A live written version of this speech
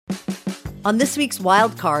On this week's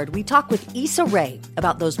Wild Card, we talk with Issa Rae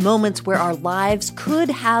about those moments where our lives could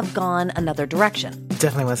have gone another direction.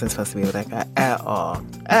 Definitely wasn't supposed to be with that guy at all.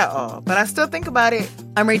 At all. But I still think about it.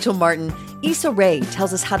 I'm Rachel Martin. Issa Rae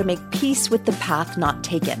tells us how to make peace with the path not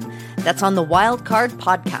taken. That's on the Wild Card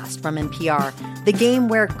podcast from NPR, the game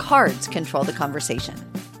where cards control the conversation.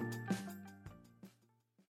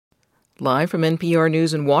 Live from NPR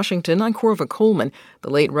News in Washington, I'm Korva Coleman.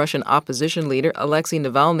 The late Russian opposition leader Alexei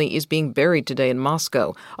Navalny is being buried today in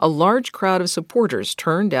Moscow. A large crowd of supporters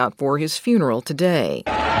turned out for his funeral today.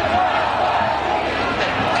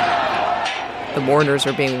 The mourners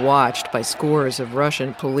are being watched by scores of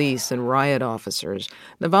Russian police and riot officers.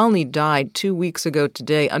 Navalny died 2 weeks ago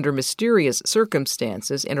today under mysterious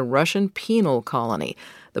circumstances in a Russian penal colony.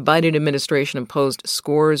 The Biden administration imposed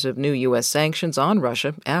scores of new U.S. sanctions on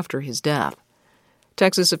Russia after his death.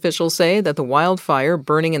 Texas officials say that the wildfire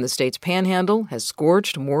burning in the state's panhandle has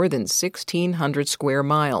scorched more than 1,600 square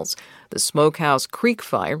miles. The Smokehouse Creek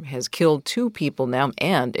fire has killed 2 people now,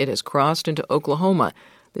 and it has crossed into Oklahoma.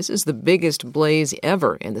 This is the biggest blaze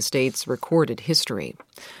ever in the state's recorded history.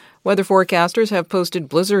 Weather forecasters have posted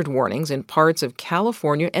blizzard warnings in parts of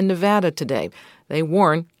California and Nevada today. They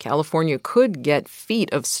warn California could get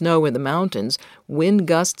feet of snow in the mountains. Wind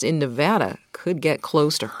gusts in Nevada could get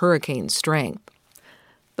close to hurricane strength.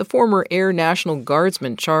 The former Air National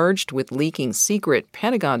Guardsman charged with leaking secret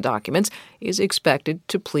Pentagon documents is expected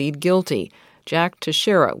to plead guilty. Jack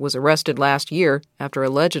Teixeira was arrested last year after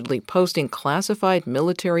allegedly posting classified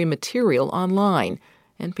military material online.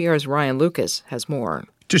 NPR's Ryan Lucas has more.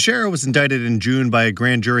 Teixeira was indicted in June by a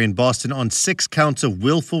grand jury in Boston on 6 counts of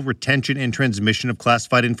willful retention and transmission of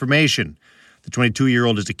classified information. The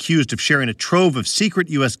 22-year-old is accused of sharing a trove of secret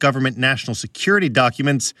U.S. government national security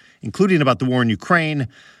documents, including about the war in Ukraine,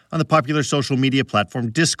 on the popular social media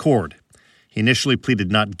platform Discord. He initially pleaded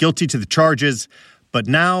not guilty to the charges, but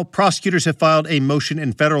now prosecutors have filed a motion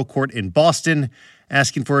in federal court in Boston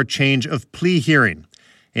asking for a change of plea hearing,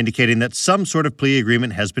 indicating that some sort of plea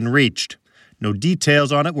agreement has been reached. No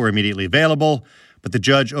details on it were immediately available, but the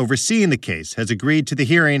judge overseeing the case has agreed to the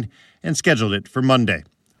hearing and scheduled it for Monday.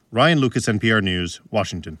 Ryan Lucas, NPR News,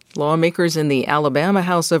 Washington. Lawmakers in the Alabama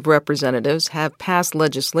House of Representatives have passed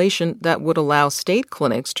legislation that would allow state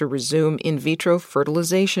clinics to resume in vitro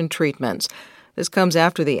fertilization treatments. This comes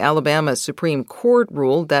after the Alabama Supreme Court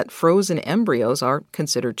ruled that frozen embryos are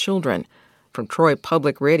considered children. From Troy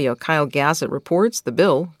Public Radio, Kyle Gassett reports the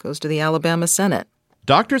bill goes to the Alabama Senate.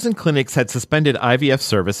 Doctors and clinics had suspended IVF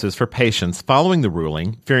services for patients following the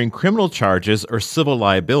ruling, fearing criminal charges or civil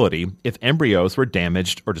liability if embryos were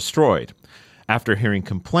damaged or destroyed. After hearing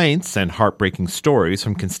complaints and heartbreaking stories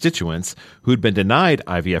from constituents who'd been denied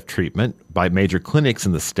IVF treatment by major clinics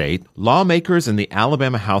in the state, lawmakers in the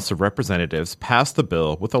Alabama House of Representatives passed the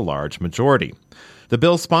bill with a large majority. The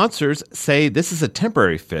bill's sponsors say this is a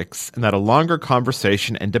temporary fix and that a longer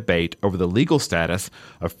conversation and debate over the legal status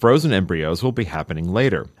of frozen embryos will be happening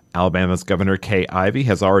later. Alabama's Governor Kay Ivey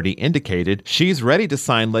has already indicated she's ready to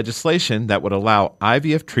sign legislation that would allow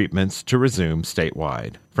IVF treatments to resume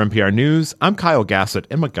statewide. From NPR News, I'm Kyle Gassett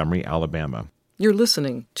in Montgomery, Alabama. You're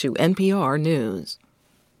listening to NPR News.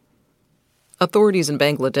 Authorities in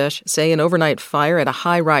Bangladesh say an overnight fire at a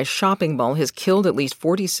high-rise shopping mall has killed at least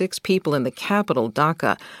 46 people in the capital,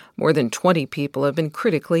 Dhaka. More than 20 people have been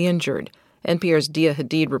critically injured. NPR's Dia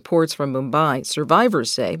Hadid reports from Mumbai.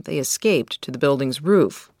 Survivors say they escaped to the building's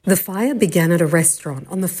roof. The fire began at a restaurant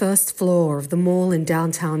on the first floor of the mall in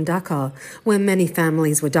downtown Dhaka, where many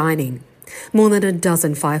families were dining. More than a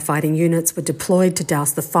dozen firefighting units were deployed to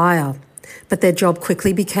douse the fire, but their job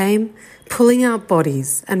quickly became pulling out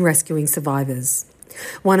bodies and rescuing survivors.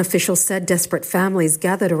 One official said desperate families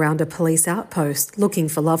gathered around a police outpost looking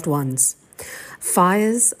for loved ones.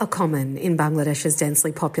 Fires are common in Bangladesh's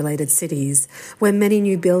densely populated cities, where many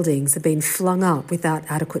new buildings have been flung up without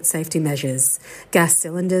adequate safety measures. Gas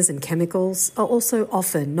cylinders and chemicals are also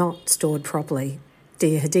often not stored properly.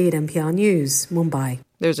 Dia Hadid, NPR News, Mumbai.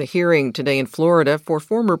 There's a hearing today in Florida for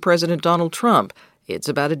former President Donald Trump. It's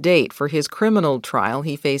about a date for his criminal trial.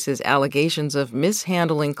 He faces allegations of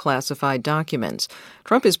mishandling classified documents.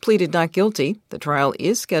 Trump has pleaded not guilty. The trial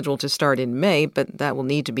is scheduled to start in May, but that will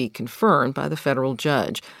need to be confirmed by the federal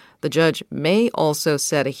judge. The judge may also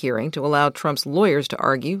set a hearing to allow Trump's lawyers to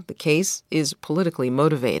argue the case is politically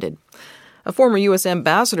motivated. A former U.S.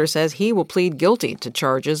 ambassador says he will plead guilty to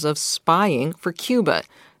charges of spying for Cuba.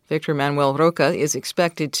 Victor Manuel Roca is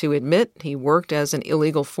expected to admit he worked as an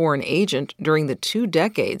illegal foreign agent during the 2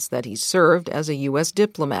 decades that he served as a U.S.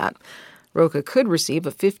 diplomat. Roca could receive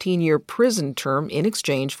a 15-year prison term in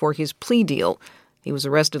exchange for his plea deal. He was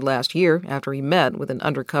arrested last year after he met with an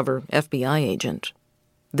undercover FBI agent.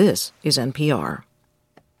 This is NPR.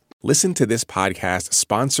 Listen to this podcast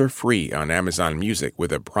sponsor-free on Amazon Music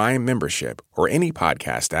with a Prime membership or any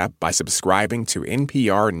podcast app by subscribing to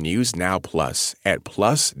NPR News Now Plus at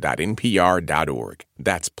plus.npr.org.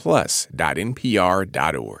 That's plus.npr.org.